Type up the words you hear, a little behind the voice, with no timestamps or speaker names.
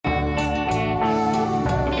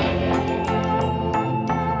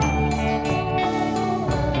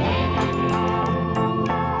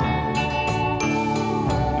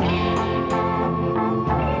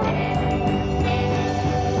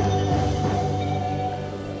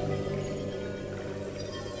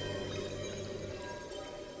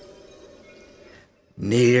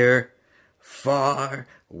near, far,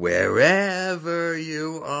 wherever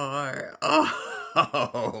you are.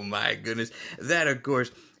 Oh, my goodness. That, of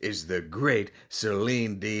course, is the great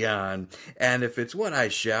Celine Dion. And if it's what I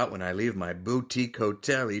shout when I leave my boutique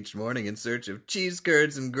hotel each morning in search of cheese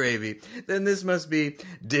curds and gravy, then this must be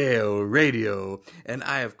Dale Radio. And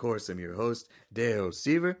I, of course, am your host, Dale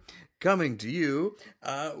Seaver, coming to you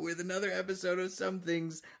with another episode of Some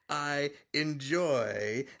Things I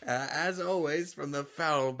Enjoy, as always, from the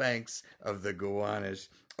foul banks of the Gowanus.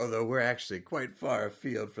 Although we're actually quite far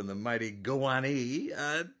afield from the mighty Gowanee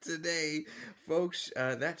today, folks.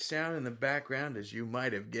 That sound in the background, as you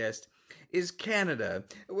might have guessed, is Canada.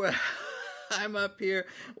 Well, I'm up here,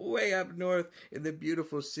 way up north, in the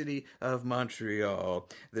beautiful city of Montreal,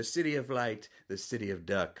 the city of light, the city of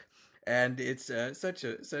duck. And it's such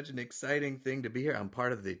an exciting thing to be here. I'm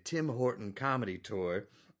part of the Tim Horton comedy tour.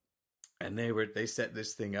 And they set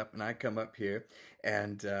this thing up, and I come up here,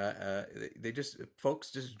 and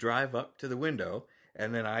folks just drive up to the window,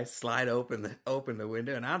 and then I slide open the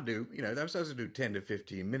window, and I'll do, I'm supposed to do 10 to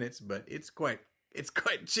 15 minutes, but it's quite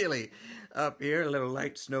chilly up here, a little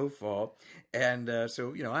light snowfall, and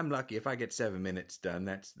so I'm lucky if I get 7 minutes done.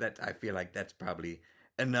 That I feel like that's probably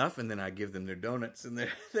enough, and then I give them their donuts, and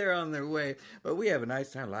they're on their way. But we have a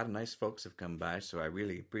nice time. A lot of nice folks have come by, so I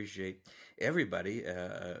really appreciate everybody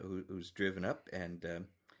who's driven up, and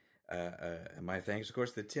my thanks, of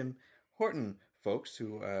course, to the Tim Horton folks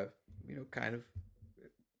who,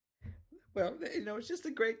 it's just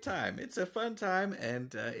a great time. It's a fun time,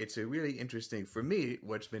 and it's a really interesting, for me,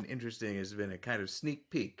 what's been interesting has been a kind of sneak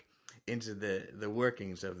peek into the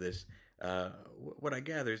workings of this what I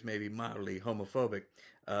gather is maybe mildly homophobic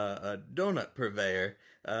donut purveyor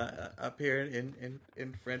up here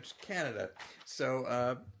in French Canada.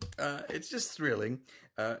 So it's just thrilling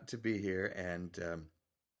to be here. And,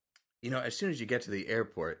 as soon as you get to the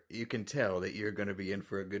airport, you can tell that you're going to be in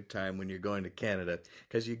for a good time when you're going to Canada,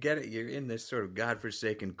 because you're in this sort of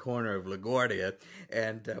godforsaken corner of LaGuardia,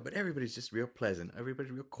 and but everybody's just real pleasant.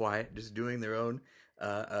 Everybody's real quiet, just doing their own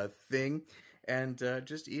thing. And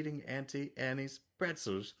just eating Auntie Annie's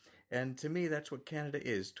pretzels. And to me, that's what Canada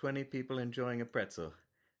is. 20 people enjoying a pretzel.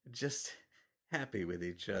 Just happy with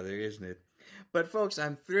each other, isn't it? But folks,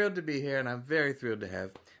 I'm thrilled to be here, and I'm very thrilled to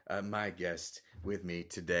have my guest with me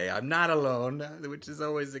today. I'm not alone, which is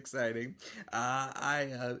always exciting. I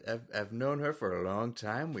have known her for a long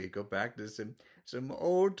time. We go back to some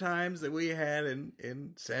old times that we had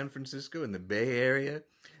in San Francisco, in the Bay Area,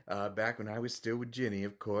 back when I was still with Ginny,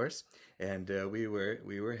 of course. And we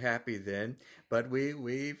were happy then, but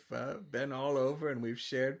we've been all over, and we've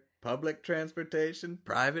shared public transportation,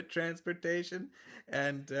 private transportation,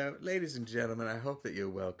 and ladies and gentlemen, I hope that you're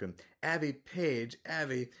welcome. Abby Paige.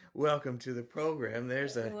 Abby, welcome to the program.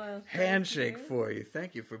 There's a handshake for you.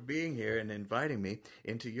 Thank you for being here and inviting me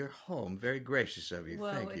into your home. Very gracious of you.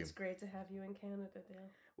 Thank you. Well, it's great to have you in Canada,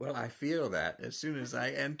 Dale. Well, I feel that as soon as I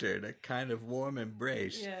entered, a kind of warm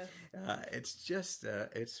embrace. Yes.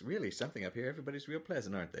 It's really something up here. Everybody's real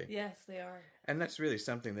pleasant, aren't they? Yes, they are. And that's really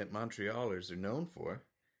something that Montrealers are known for,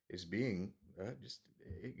 is being just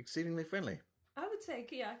exceedingly friendly. I would say,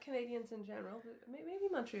 yeah, Canadians in general, but maybe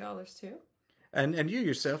Montrealers too. And you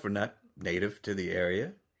yourself are not native to the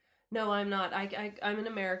area? No, I'm not. I'm an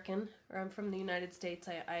American, or I'm from the United States.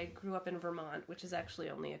 I grew up in Vermont, which is actually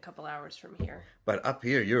only a couple hours from here. But up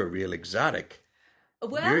here, you're a real exotic.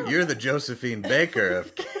 Well, you're the Josephine Baker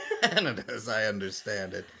of Canada, as I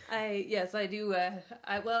understand it. Yes, I do.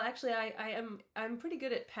 I'm pretty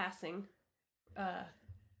good at passing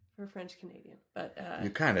for French Canadian, but you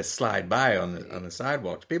kind of slide by on the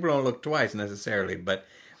sidewalks. People don't look twice necessarily, but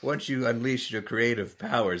once you unleash your creative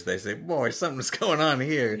powers, they say, "Boy, something's going on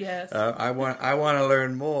here." Yes. I want to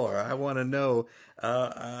learn more. I want to know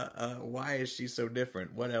why is she so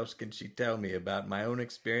different? What else can she tell me about my own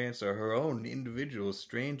experience or her own individual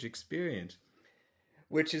strange experience?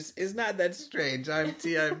 Which is not that strange. I'm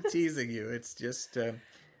teasing you. It's just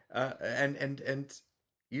and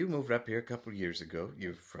you moved up here a couple of years ago.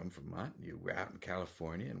 You're from Vermont. You were out in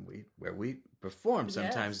California, and where we performed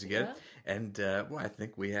sometimes together. Yeah. And I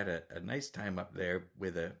think we had a nice time up there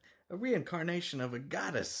with a reincarnation of a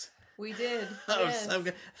goddess. We did. Yes.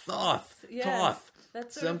 Thoth. Yes. Thoth.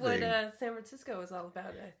 That's sort of what San Francisco was all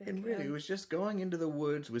about, I think. And really, it was just going into the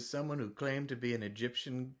woods with someone who claimed to be an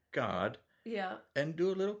Egyptian god. Yeah. And do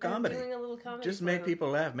a little comedy. Doing a little comedy. Just make people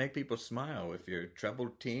laugh, make people smile. If you're a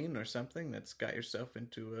troubled teen or something that's got yourself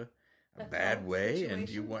into a bad way situation. And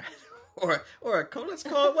you want, or let's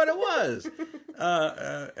call it what it was.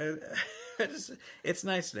 It's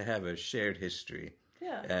nice to have a shared history.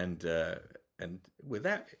 Yeah. And and with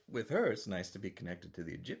her, it's nice to be connected to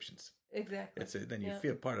the Egyptians. Exactly. Then you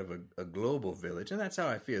feel part of a global village, and that's how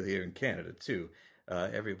I feel here in Canada too.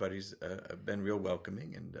 Everybody's been real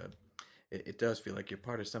welcoming, and it does feel like you're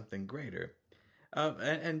part of something greater.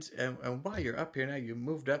 And while you're up here now, you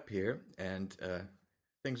moved up here, and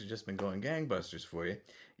things have just been going gangbusters for you.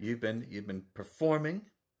 You've been performing.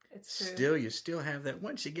 It's true. You still have that.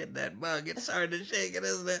 Once you get that bug, it's hard to shake it,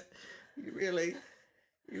 isn't it? You really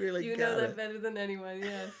you got know that it. better than anyone.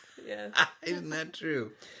 Yes. Isn't that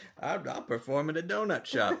true? I'll perform at a donut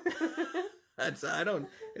shop.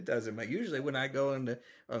 It doesn't matter. Usually when I go on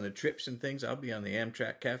the trips and things, I'll be on the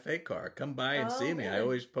Amtrak Cafe car. Come by and see me. Really? I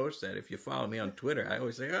always post that. If you follow me on Twitter, I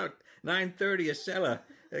always say, 9:30 Acela.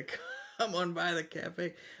 Come on by the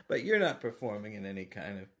cafe. But you're not performing in any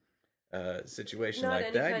kind of situation Not like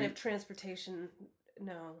any that. kind of transportation.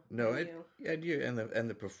 No. And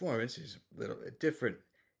the performance is a little different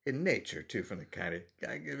in nature too from the kind of.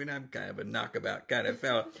 I mean, I'm kind of a knockabout kind of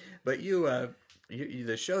fellow, but you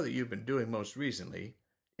the show that you've been doing most recently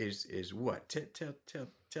is what?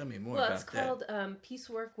 Tell me more about that. Well, it's called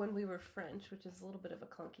Piecework When We Were French, which is a little bit of a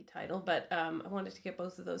clunky title, but I wanted to get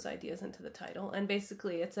both of those ideas into the title. And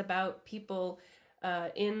basically, it's about people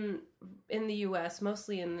in the U.S.,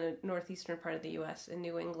 mostly in the northeastern part of the U.S., in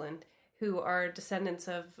New England, who are descendants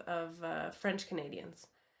of French Canadians.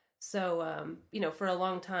 So, for a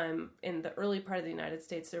long time, in the early part of the United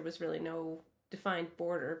States, there was really no defined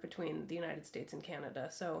border between the United States and Canada.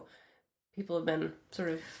 So people have been sort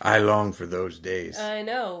of... I long for those days. I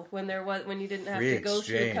know, when you didn't have to go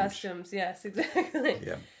through customs. Yes, exactly.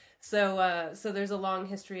 Yeah. So there's a long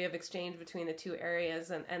history of exchange between the two areas,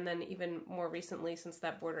 and then even more recently, since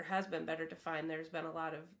that border has been better defined, there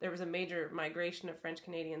was a major migration of French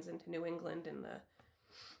Canadians into New England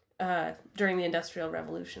during the Industrial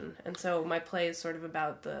Revolution. And so my play is sort of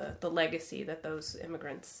about the legacy that those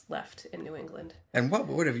immigrants left in New England. And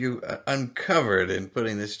what have you uncovered in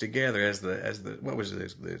putting this together as the what was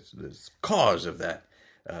this cause of that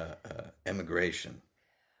emigration?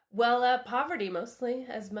 Well, poverty mostly,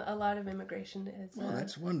 as a lot of immigration is. Well,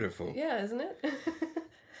 that's wonderful. Yeah, isn't it?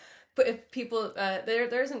 But if people,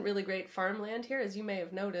 there isn't really great farmland here, as you may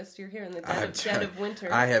have noticed. You're here in the dead of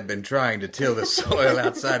winter. I have been trying to till the soil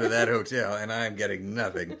outside of that hotel, and I am getting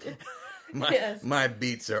nothing. My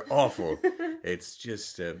beets are awful. It's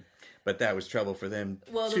just, but that was trouble for them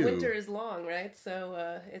Well, too. the winter is long, right?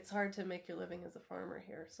 So it's hard to make your living as a farmer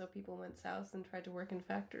here. So people went south and tried to work in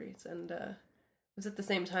factories, and it was at the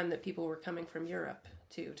same time that people were coming from Europe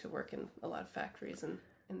to work in a lot of factories in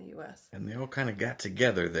the U.S. And they all kind of got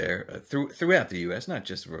together there throughout the U.S., not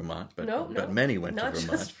just Vermont, but many went to Vermont.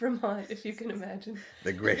 Not just Vermont, if you can imagine.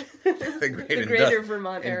 The great greater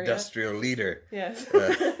Vermont area. Industrial leader. Yes.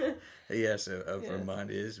 Yes, Vermont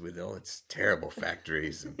is, with all its terrible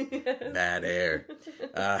factories and bad air.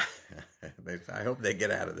 I hope they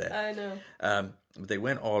get out of that. I know. But they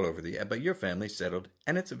went all over but your family settled,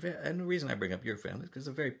 and and the reason I bring up your family is because it's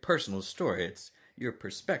a very personal story. It's your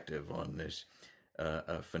perspective on this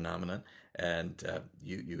phenomenon, and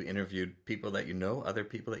you interviewed people that you know, other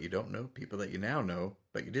people that you don't know, people that you now know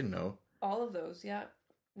but you didn't know. All of those, yeah.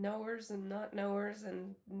 Knowers and not knowers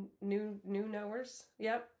and new knowers.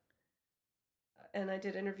 Yep. And I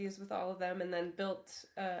did interviews with all of them, and then built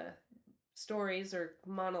stories or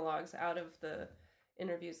monologues out of the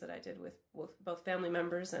interviews that I did with both family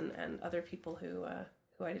members and other people who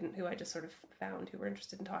I just sort of found who were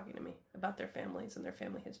interested in talking to me about their families and their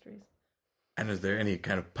family histories. And is there any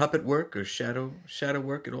kind of puppet work or shadow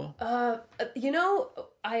work at all?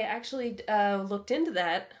 I actually looked into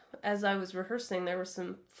that as I was rehearsing. There were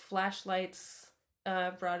some flashlights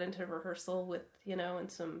brought into rehearsal with,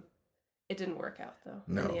 and some... It didn't work out, though.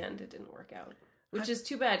 No. In the end, it didn't work out. Which is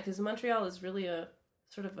too bad, because Montreal is really a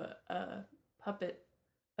sort of a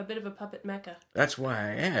bit of a puppet mecca. That's why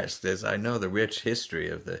I asked, as I know the rich history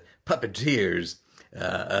of the puppeteers.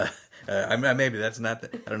 Maybe that's not.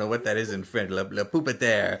 I don't know what that is in French. Le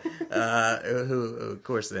puppeteer, who of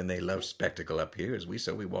course then they love spectacle up here. As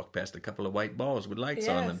we walked past a couple of white balls with lights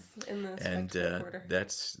on them, in the spectacle quarter.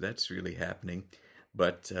 That's really happening.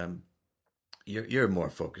 But you're more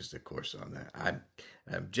focused, of course, on that.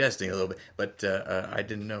 I'm jesting a little bit, but I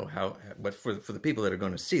didn't know how. But for the people that are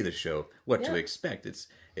going to see the show, what to expect.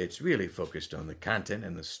 It's really focused on the content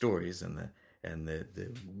and the stories and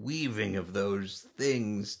the weaving of those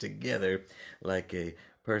things together like a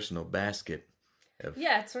personal basket.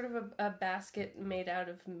 It's sort of a basket made out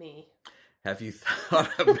of me. Have you thought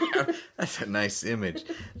about... That's a nice image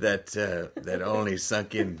that only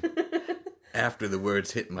sunk in after the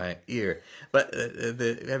words hit my ear. But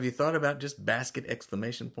have you thought about just basket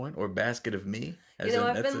exclamation point or basket of me?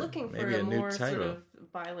 I've been looking for a new more title. sort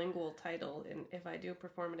of bilingual title, and if I do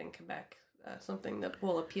perform it in Quebec, something that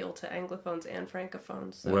will appeal to Anglophones and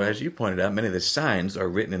Francophones. So. Well, as you pointed out, many of the signs are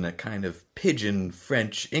written in a kind of pidgin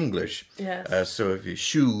French English. Yes. So if you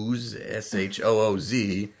shoes,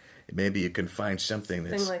 SHOOZ, maybe you can find something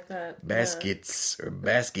that's like that. baskets or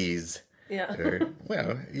baskies. Yeah.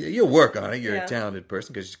 Well, you'll work on it. You're Yeah. a talented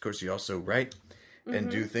person because, of course, you also write and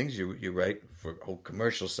do things. You write for a whole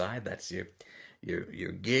commercial side. That's your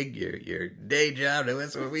gig, your day job.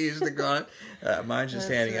 That's what we used to call it. Mine's just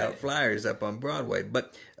handing out flyers up on Broadway.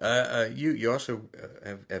 But you also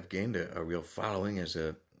have gained a real following as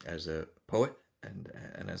a poet and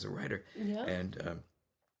as a writer. Yeah. And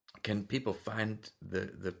can people find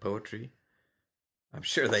the poetry? I'm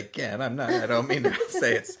sure they can. I don't mean to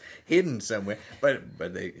say it's hidden somewhere, but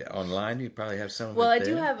they online. You probably have some of well, it I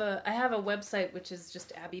there. do have I have a website which is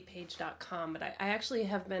just abbypaige.com, but I actually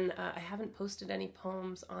have been I haven't posted any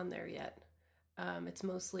poems on there yet. It's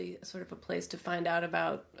mostly sort of a place to find out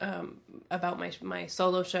about my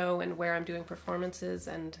solo show and where I'm doing performances,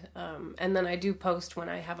 and then I do post when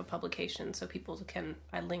I have a publication, so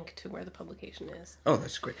I link to where the publication is. Oh,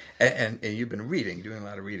 that's great! And you've been doing a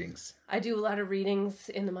lot of readings. I do a lot of readings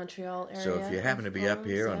in the Montreal area. So if you happen to be up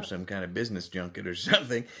here on some kind of business junket or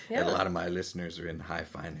something, and a lot of my listeners are in high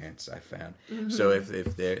finance, I found. Mm-hmm. So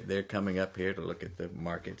if they're coming up here to look at the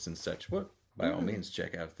markets and such, well, by all means,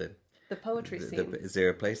 check out the poetry scene. Is there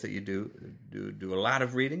a place that you do a lot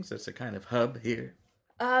of readings? That's a kind of hub here.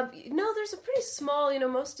 No, there's a pretty small.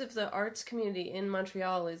 Most of the arts community in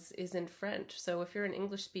Montreal is in French. So if you're an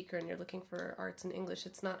English speaker and you're looking for arts in English,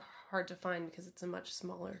 it's not hard to find because it's a much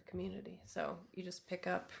smaller community. So you just pick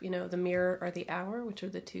up, the Mirror or the Hour, which are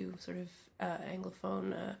the two sort of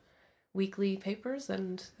Anglophone weekly papers,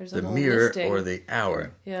 and there's a the whole Mirror listing. or the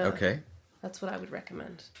Hour. Yeah. Okay. That's what I would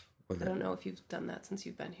recommend. I don't know if you've done that since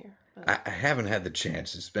you've been here. I haven't had the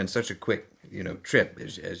chance. It's been such a quick, trip,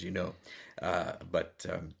 as you know. But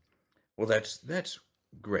that's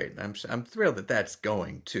great. I'm thrilled that that's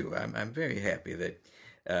going too. I'm very happy that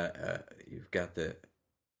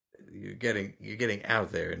you're getting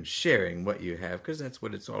out there and sharing what you have, because that's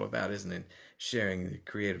what it's all about, isn't it? Sharing the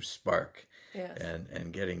creative spark. Yes.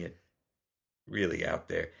 And getting it really out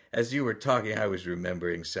there. As you were talking, I was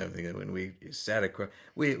remembering something that when we sat across,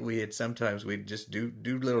 we'd just do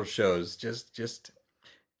little shows just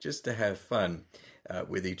to have fun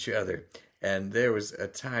with each other. And there was a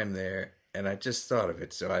time there, and I just thought of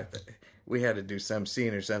it. So we had to do some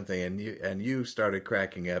scene or something, and you started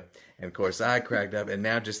cracking up, and of course I cracked up. And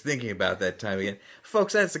now just thinking about that time again,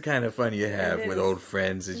 folks, that's the kind of fun you have with old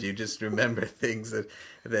friends, is you just remember things that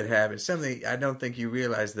happened. Something I don't think you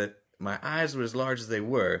realize, that my eyes were as large as they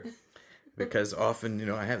were, because often,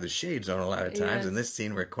 I have the shades on a lot of times, and this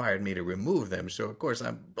scene required me to remove them. So, of course,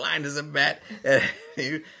 I'm blind as a bat. And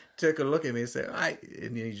you took a look at me and said,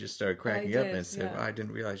 and you just started cracking up and said, I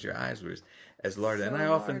didn't realize your eyes were as large. So and I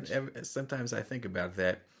often, sometimes I think about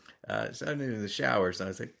that. So I'm in the shower, so I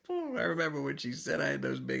was like, I remember when she said I had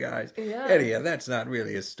those big eyes. Yeah. Anyhow, that's not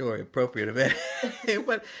really a story appropriate of it.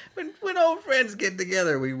 But when old friends get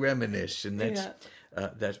together, we reminisce, and that's...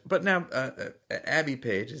 But now, Abby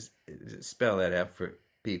Paige, spell that out for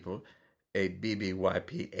people,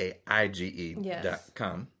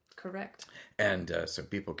 ABBYPAIGE.com. Correct. And so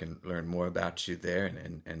people can learn more about you there,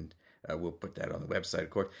 and we'll put that on the website,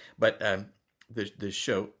 of course. But the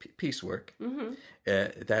show, Piecework,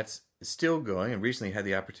 that's still going, and recently had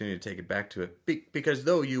the opportunity to take it back to it, because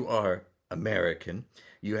though you are American,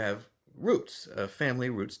 you have roots, family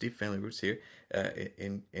roots, deep family roots here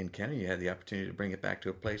in Canada. You had the opportunity to bring it back to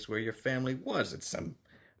a place where your family was at some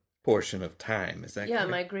portion of time. Is that correct?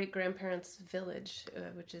 My great-grandparents' village,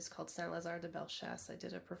 which is called Saint-Lazare-de-Bellechasse. I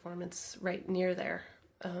did a performance right near there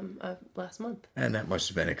last month. And that must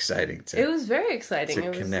have been exciting It was very exciting.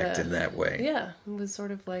 To connect in that way. Yeah, it was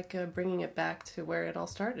sort of like bringing it back to where it all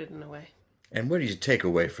started in a way. And what did you take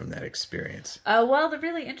away from that experience? Well, the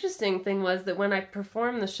really interesting thing was that when I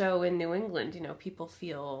performed the show in New England, people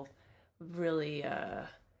feel really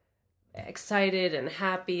excited and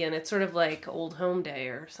happy, and it's sort of like Old Home Day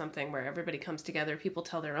or something, where everybody comes together. People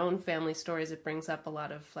tell their own family stories. It brings up a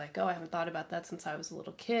lot of like, I haven't thought about that since I was a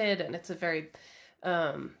little kid, and it's a very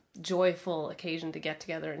joyful occasion to get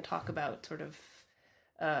together and talk about sort of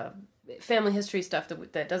family history stuff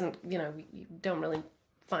that doesn't, you don't really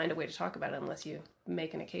find a way to talk about it unless you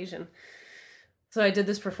make an occasion. So I did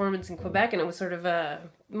this performance in Quebec, and it was sort of a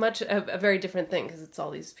very different thing, because it's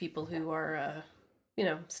all these people who are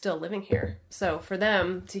still living here. So for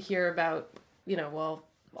them to hear about, well,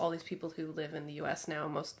 all these people who live in the U.S. now,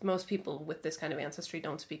 most people with this kind of ancestry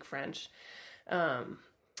don't speak French,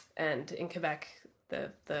 and in Quebec,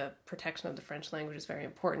 the protection of the French language is very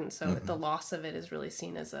important. So the loss of it is really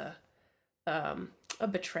seen as a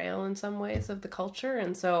betrayal in some ways of the culture,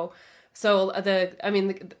 and so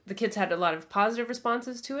the kids had a lot of positive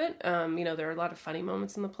responses to it. There are a lot of funny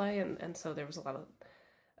moments in the play, and so there was a lot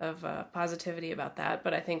of positivity about that.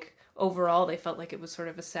 But I think overall they felt like it was sort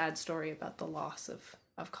of a sad story about the loss of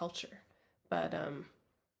culture. But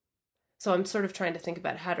so I'm sort of trying to think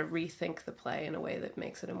about how to rethink the play in a way that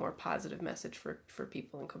makes it a more positive message for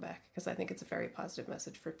people in Quebec, because I think it's a very positive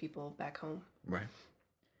message for people back home. Right.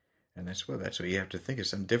 And that's what you have to think of.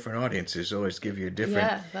 Some different audiences always give you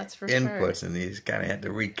different that's for inputs, sure. and you just kind of have to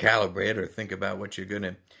recalibrate or think about what you're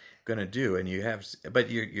gonna do. And but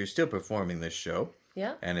you're still performing this show.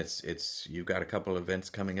 Yeah. And you've got a couple events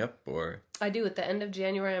coming up, or I do. At the end of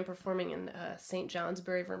January, I'm performing in St.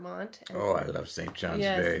 Johnsbury, Vermont. And, I love St. Johnsbury.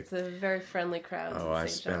 Yes, it's a very friendly crowd. Oh, I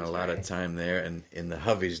spent a lot of time there and in the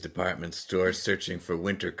Hovey's department store searching for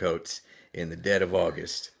winter coats in the dead of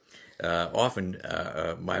August. Often,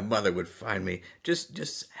 my mother would find me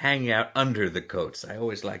just hanging out under the coats. I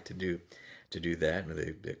always like to do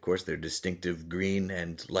that. Of course, they're distinctive green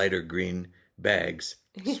and lighter green bags,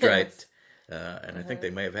 striped. Yes. And I think they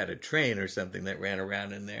may have had a train or something that ran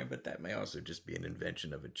around in there, but that may also just be an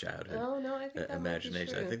invention of a childhood I think that imagination. Might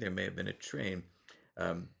be true. I think there may have been a train.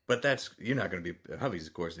 But you're not going to be, Hovey's,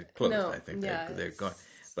 of course, they're closed. No, I think they're gone.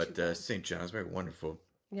 But St. John's, very wonderful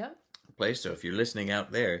place. So if you're listening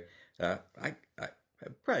out there, I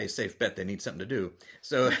probably a safe bet they need something to do.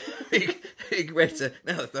 So great to,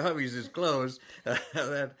 now that the Hovey's is closed,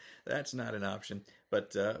 that's not an option.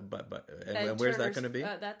 But and where's that going to be?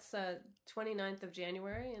 That's 29th of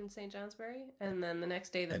January in St. Johnsbury, and then the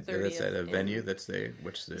next day, the 30th. That's at a venue.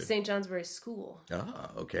 What's the St. Johnsbury School?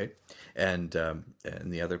 Ah, okay. And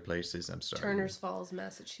the other places, I'm sorry. Turners Falls,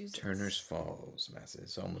 Massachusetts. Turners Falls,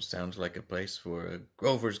 Massachusetts. It almost sounds like a place for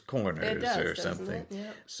Grover's Corners or something.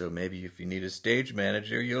 Yep. So maybe if you need a stage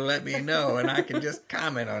manager, you'll let me know, and I can just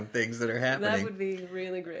comment on things that are happening. That would be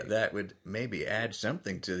really great. That would maybe add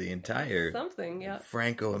something to the entire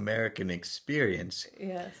Franco-American experience.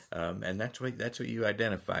 Yes. And that's what you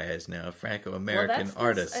identify as now, a Franco-American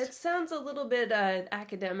artist. It sounds a little bit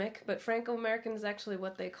academic, but Franco-American is actually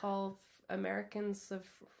what they call Americans of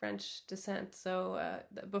French descent. So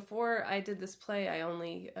before I did this play,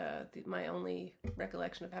 my only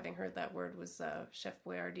recollection of having heard that word was Chef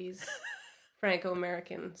Boyardee's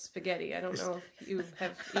Franco-American spaghetti. I don't know if you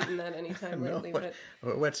have eaten that any time lately. But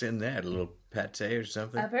what's in that? A little pate or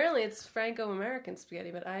something? Apparently it's Franco-American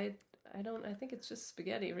spaghetti, but I think it's just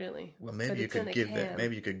spaghetti, really. Well, maybe you could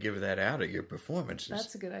give that out at your performances.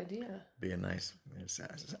 That's a good idea. Be a nice.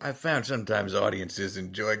 I found sometimes audiences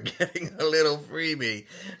enjoy getting a little freebie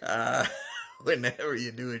whenever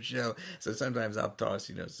you do a show. So sometimes I'll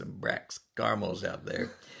toss some Brax caramels out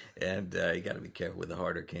there, and you got to be careful with the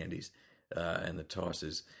harder candies and the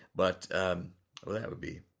tosses. But that would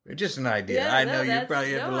be. Just an idea. Yeah, I know you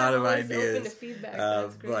probably have a lot of ideas. Open to feedback.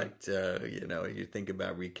 That's great. But you think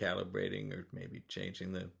about recalibrating or maybe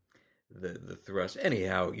changing the thrust.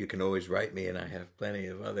 Anyhow, you can always write me, and I have plenty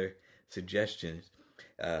of other suggestions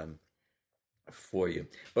for you.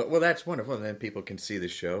 But that's wonderful. And then people can see the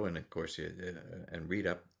show, and of course, and read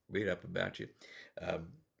up about you. And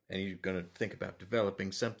you're going to think about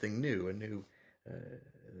developing something new,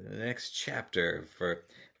 the next chapter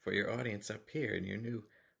for your audience up here in your new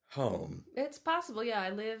home. It's possible, yeah.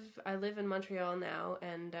 I live in Montreal now,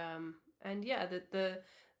 and yeah,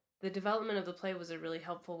 the development of the play was a really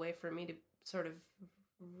helpful way for me to sort of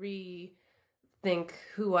rethink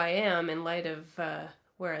who I am in light of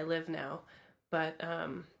where I live now. But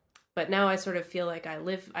now I sort of feel like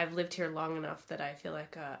I've lived here long enough that I feel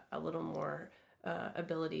like a little more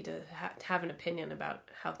ability to have an opinion about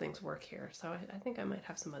how things work here. So I think I might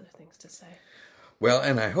have some other things to say. Well,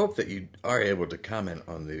 and I hope that you are able to comment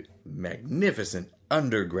on the magnificent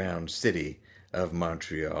underground city of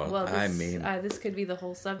Montreal. Well, this could be the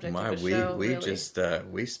whole subject of the show.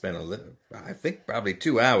 We spent I think probably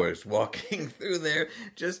 2 hours walking through there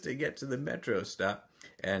just to get to the metro stop.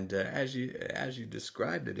 And as you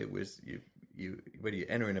described it, it was you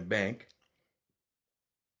enter in a bank,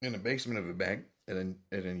 in the basement of a bank, and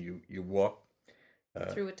then you walk.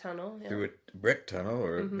 Through a tunnel. Yeah. Through a brick tunnel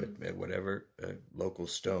or whatever local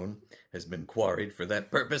stone has been quarried for that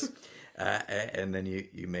purpose. And then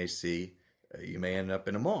you may see, you may end up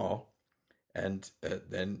in a mall. And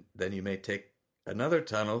then you may take another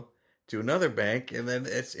tunnel to another bank, and then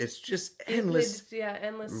it's just endless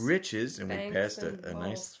endless riches. And we banks passed and a malls.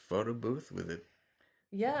 nice photo booth with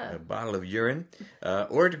Yeah. a bottle of urine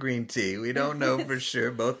or green tea. We don't know for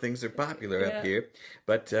sure. Both things are popular up here.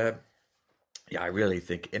 But yeah, I really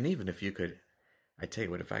think, and even if you could, I tell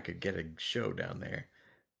you what, if I could get a show down there,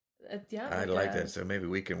 I'd like that. So maybe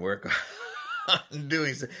we can work on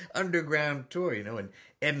doing some underground tour. You know, in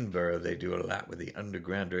Edinburgh, they do a lot with the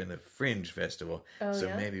underground during the Fringe Festival. Oh, so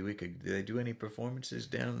yeah? maybe we could, do they do any performances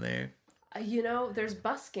down there? You know, there's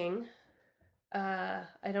busking. I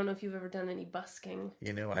don't know if you've ever done any busking.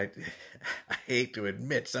 You know, I hate to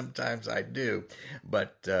admit, sometimes I do,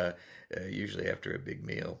 but usually after a big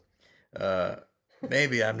meal.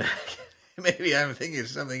 Maybe I'm not. Maybe I'm thinking of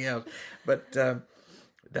something else, but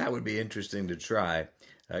that would be interesting to try.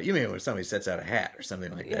 You mean when somebody sets out a hat or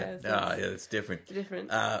something like that? Yeah, it's different. Different.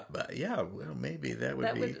 But yeah, well, maybe that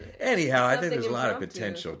would be. Anyhow, I think there's a lot of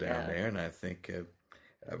potential down there, and I think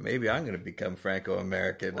maybe I'm going to become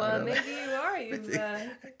Franco-American. Well, maybe you are.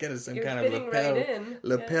 Get us some you're kind of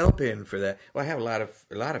lapel pin for that. Well, I have a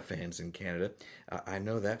lot of fans in Canada. I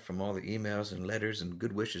know that from all the emails and letters and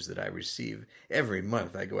good wishes that I receive every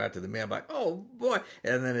month. I go out to the mailbox. Oh boy!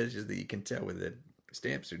 And then it's just that you can tell with the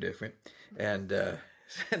stamps are different. And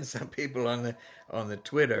and some people on the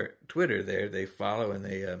Twitter there, they follow and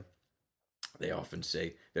they often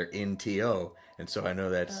say they're in TO, and so I know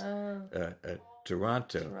that's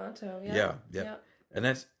Toronto. Toronto, yeah. Yeah. And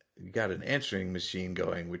that's got an answering machine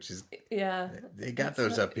going, which is they got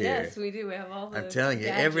those up here. Yes, we do. We have all the I'm telling you,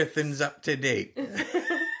 gadgets. Everything's up to date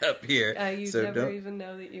up here. You'd never even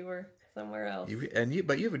know that you were somewhere else.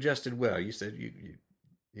 But you've adjusted well. You said you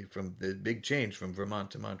from the big change from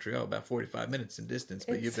Vermont to Montreal, about 45 minutes in distance,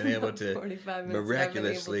 but you've been able to 45 minutes,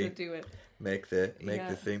 miraculously I've been able to do it. make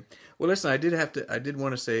the thing. Well, listen, I did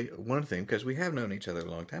want to say one thing, because we have known each other a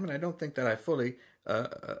long time, and I don't think that I fully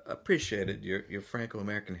appreciated your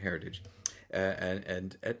Franco-American heritage.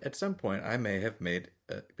 And at some point, I may have made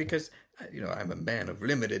because I'm a man of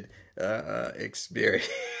limited experience.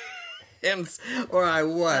 Or I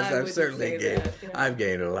was. I've certainly gained. I've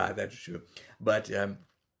gained a lot. That's true. But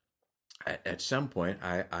at some point,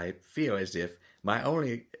 I feel as if my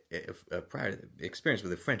only prior experience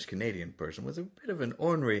with a French-Canadian person was a bit of an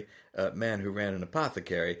ornery man who ran an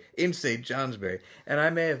apothecary in St. Johnsbury, and I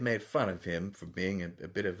may have made fun of him for being a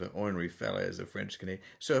bit of an ornery fella as a French-Canadian.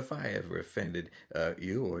 So if I ever offended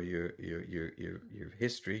you or your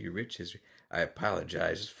history, your rich history, I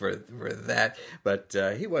apologize for that. But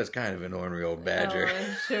he was kind of an ornery old badger. Oh,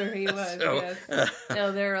 I'm sure he was. Yes.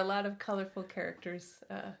 No, there are a lot of colorful characters.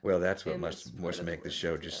 Well, that's what must make the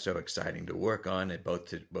show just so exciting to work on, and both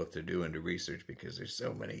to do and to research, because there's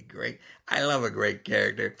so many great. I love a great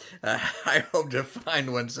character. I hope to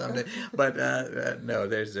find one someday. But no,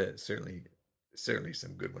 there's certainly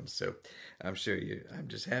some good ones. So I'm sure I'm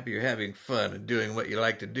just happy you're having fun and doing what you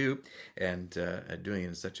like to do, and doing it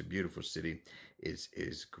in such a beautiful city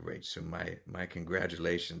is great. So my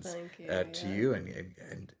congratulations to you,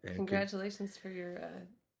 and congratulations for your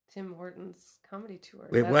Tim Hortons comedy tour.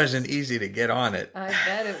 It wasn't easy to get on it. I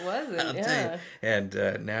bet it wasn't. I'll tell you.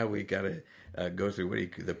 And now we got to go through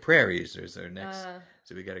the prairies. There's our next.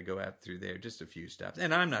 So we got to go out through there, just a few stops.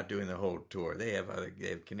 And I'm not doing the whole tour. They have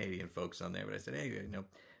Canadian folks on there. But I said, hey,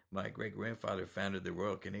 my great-grandfather founded the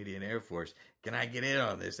Royal Canadian Air Force. Can I get in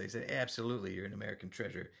on this? They said, absolutely. You're an American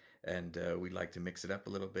treasure. And we'd like to mix it up a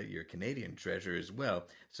little bit. You're a Canadian treasure as well.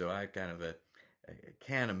 So I kind of a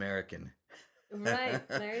can-American. Right,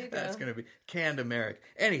 there you go. That's going to be canned American.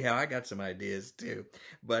 Anyhow, I got some ideas too.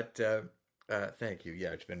 But thank you.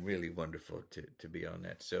 Yeah, it's been really wonderful to be on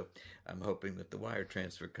that. So I'm hoping that the wire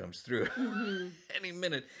transfer comes through any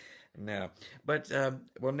minute now. But,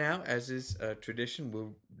 well, now, as is tradition,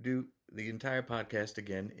 we'll do the entire podcast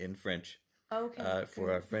again in French. Okay.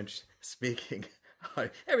 For our French-speaking.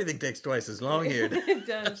 Everything takes twice as long here. It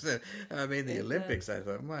does. I mean, the Olympics, I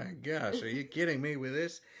thought, my gosh, are you kidding me with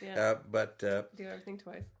this? Yeah. But do everything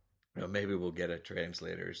twice. Well, maybe we'll get a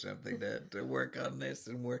translator or something to work on this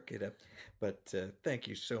and work it up. But thank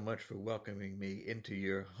you so much for welcoming me into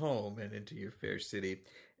your home and into your fair city.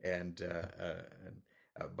 And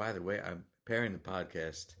by the way, I'm pairing the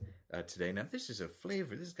podcast today. Now, this is a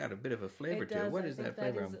flavor. This has got a bit of a flavor to it. What is that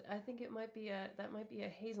flavor? I think it might be a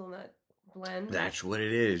hazelnut blend. That's what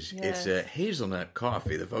it is. Yes. It's a hazelnut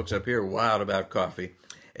coffee. The folks up here are wild about coffee.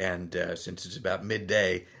 And since it's about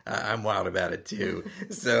midday, I'm wild about it too.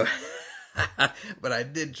 So, but I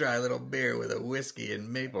did try a little beer with a whiskey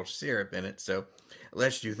and maple syrup in it. So,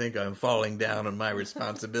 lest you think I'm falling down on my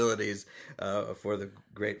responsibilities for the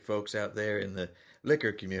great folks out there in the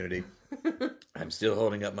liquor community, I'm still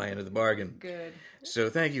holding up my end of the bargain. Good. So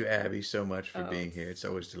thank you, Abby, so much for being here. It's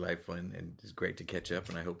always delightful, and it's great to catch up,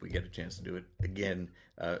 and I hope we get a chance to do it again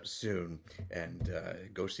soon. And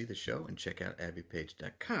go see the show and check out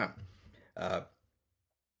abbypaige.com.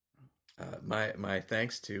 My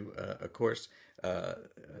thanks to, of course,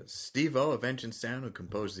 Steve-O of Engine Sound, who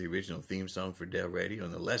composed the original theme song for Dale Radio,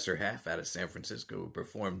 and the lesser half out of San Francisco, who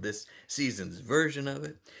performed this season's version of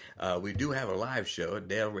it. We do have a live show.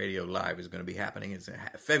 Dale Radio Live is going to be happening in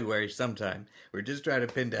February sometime. We're just trying to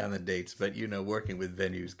pin down the dates, but you know, working with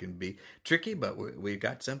venues can be tricky, but we've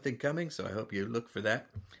got something coming, so I hope you look for that.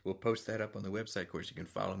 We'll post that up on the website. Of course, you can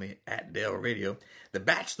follow me at Dale Radio. The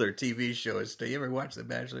Bachelor TV show is still. You ever watch The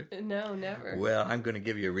Bachelor? No, never. Well, I'm going to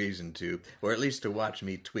give you a reason to, or at least to watch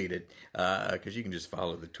me tweet it, because you can just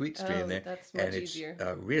follow the tweet stream there. That's much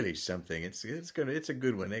easier. Really something. It's a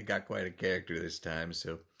good one. They got quite a character this time,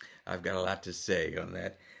 so I've got a lot to say on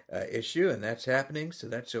that issue, and that's happening. So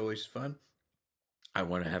that's always fun. I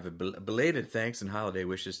want to have a belated thanks and holiday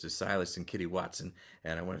wishes to Silas and Kitty Watson,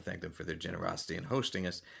 and I want to thank them for their generosity in hosting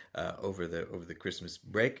us over the Christmas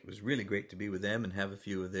break. It was really great to be with them and have a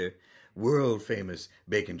few of their world famous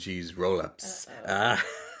bacon cheese roll-ups.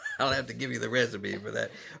 I'll have to give you the recipe for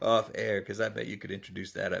that off air, because I bet you could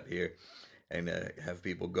introduce that up here and have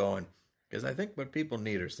people going. Because I think what people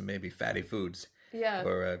need are some maybe fatty foods,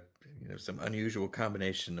 or some unusual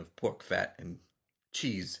combination of pork fat and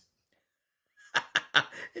cheese.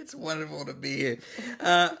 It's wonderful to be here.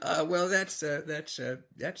 Well, that's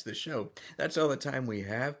the show. That's all the time we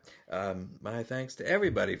have. My thanks to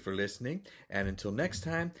everybody for listening. And until next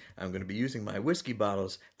time, I'm going to be using my whiskey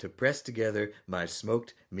bottles to press together my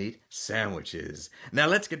smoked meat sandwiches. Now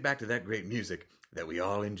let's get back to that great music that we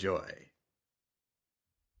all enjoy.